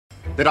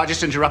Did I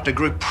just interrupt a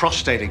group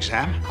prostate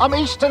exam? I'm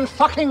Easton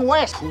fucking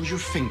West. Pull your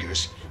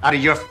fingers out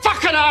of your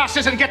fucking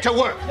asses and get to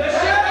work!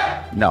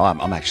 No,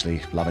 I'm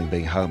actually loving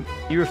being home.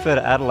 You refer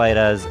to Adelaide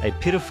as a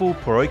pitiful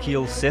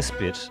parochial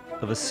cesspit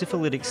of a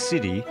syphilitic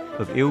city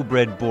of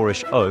ill-bred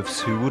boorish oafs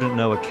who wouldn't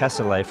know a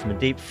cassoulet from a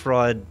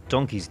deep-fried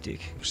donkey's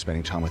dick.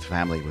 Spending time with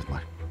family, with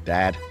my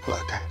dad. Hello,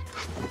 Dad.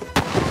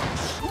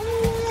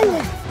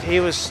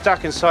 He was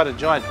stuck inside a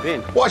giant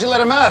bin. Why'd you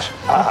let him out?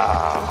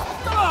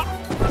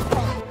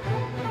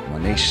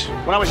 My niece.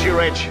 When I was your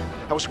age,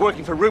 I was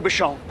working for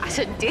Robichon. I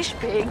said dish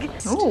pig.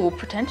 Ooh,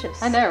 pretentious.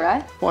 I know,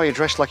 right? Why are you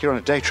dressed like you're on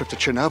a day trip to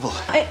Chernobyl?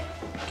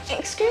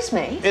 Excuse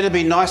me? It'd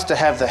be nice to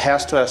have the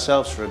house to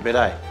ourselves for a bit,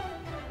 eh?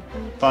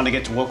 Finally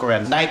get to walk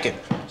around naked,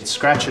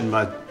 scratching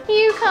my...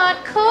 You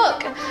can't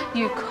cook,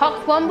 you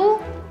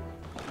cockwomble.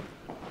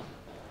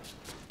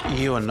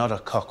 You are not a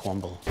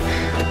cockwomble.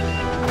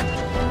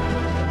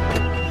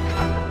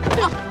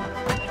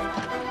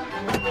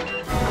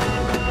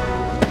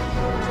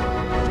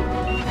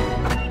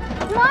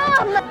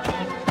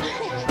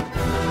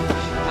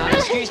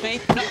 Excuse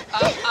me.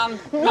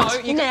 No,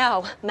 you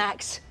now,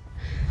 Max.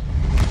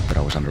 But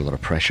I was under a lot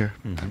of pressure.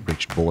 I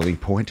reached boiling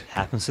point.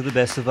 Happens to the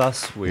best of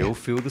us. We all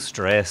feel the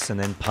stress and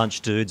then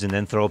punch dudes and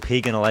then throw a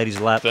pig in a lady's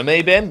lap. For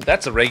me, Ben,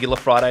 that's a regular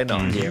Friday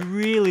night. You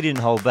really didn't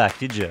hold back,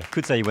 did you?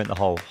 Could say you went the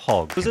whole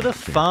hog. Was it a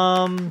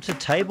farm to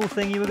table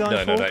thing you were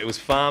going for? No. It was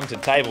farm to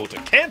table to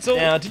cancel.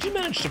 Now, did you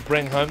manage to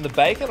bring home the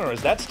bacon, or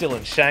is that still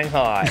in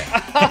Shanghai?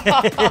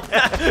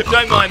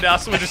 Don't mind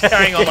us. We're just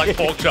carrying on like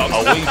pork chops.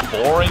 Are we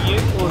boring you?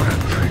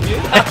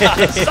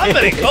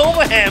 Somebody call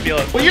the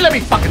ambulance. Will you let me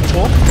fucking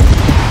talk?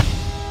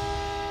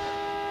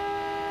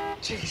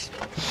 Jeez.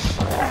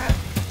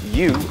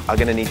 You are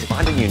going to need to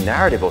find a new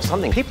narrative or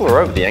something. People are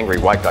over the angry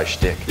white guy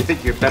shtick. You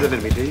think you're better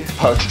than me, do you?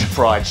 Poached,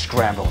 fried,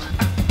 scrambled.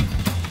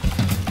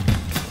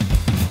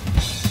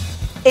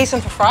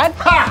 Easton for fried.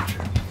 Ha!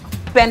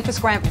 Ben for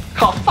scrambled.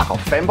 Oh, fuck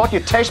off, fembot.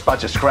 Your taste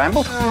buds are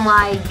scrambled. Oh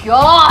my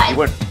God. You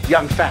were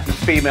young, fat and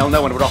female.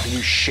 No one would offer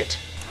you shit.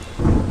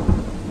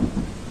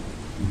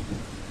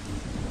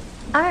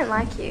 I don't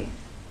like you.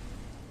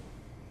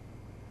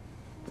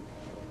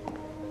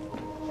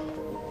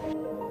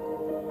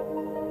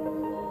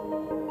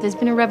 There's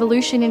been a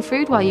revolution in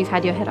food while you've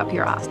had your head up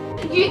your ass.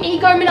 You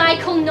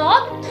egomaniacal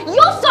knob!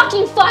 You're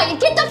fucking fighting!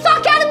 Get the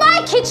fuck out of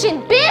my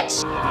kitchen,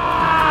 bitch!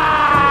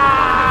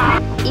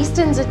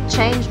 Easton's a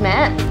changed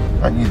man.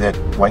 I knew that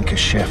wanker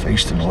chef,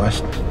 Easton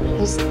West.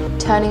 He's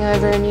turning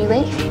over a new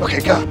leaf.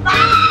 Okay, go.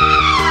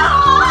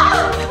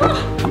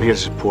 I'm here to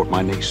support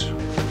my niece.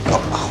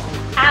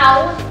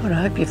 Ow! Well,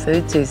 I hope your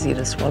food's easier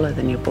to swallow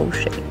than your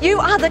bullshit. You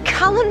are the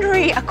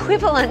culinary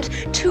equivalent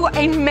to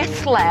a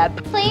meth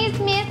lab. Please,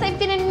 miss, I've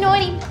been a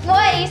naughty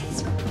boy.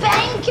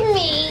 Spank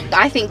me!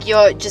 I think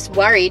you're just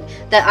worried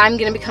that I'm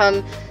going to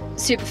become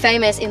super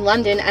famous in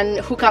London and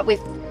hook up with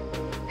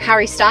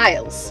Harry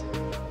Styles.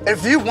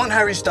 If you want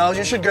Harry Styles,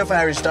 you should go for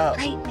Harry Styles.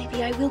 Great,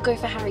 maybe I will go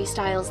for Harry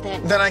Styles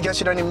then. Then I guess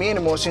you don't need me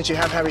anymore since you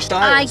have Harry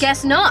Styles. I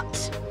guess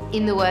not.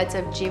 In the words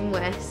of Jim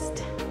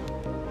West,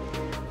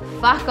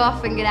 fuck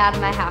off and get out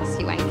of my house,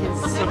 you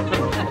wankers.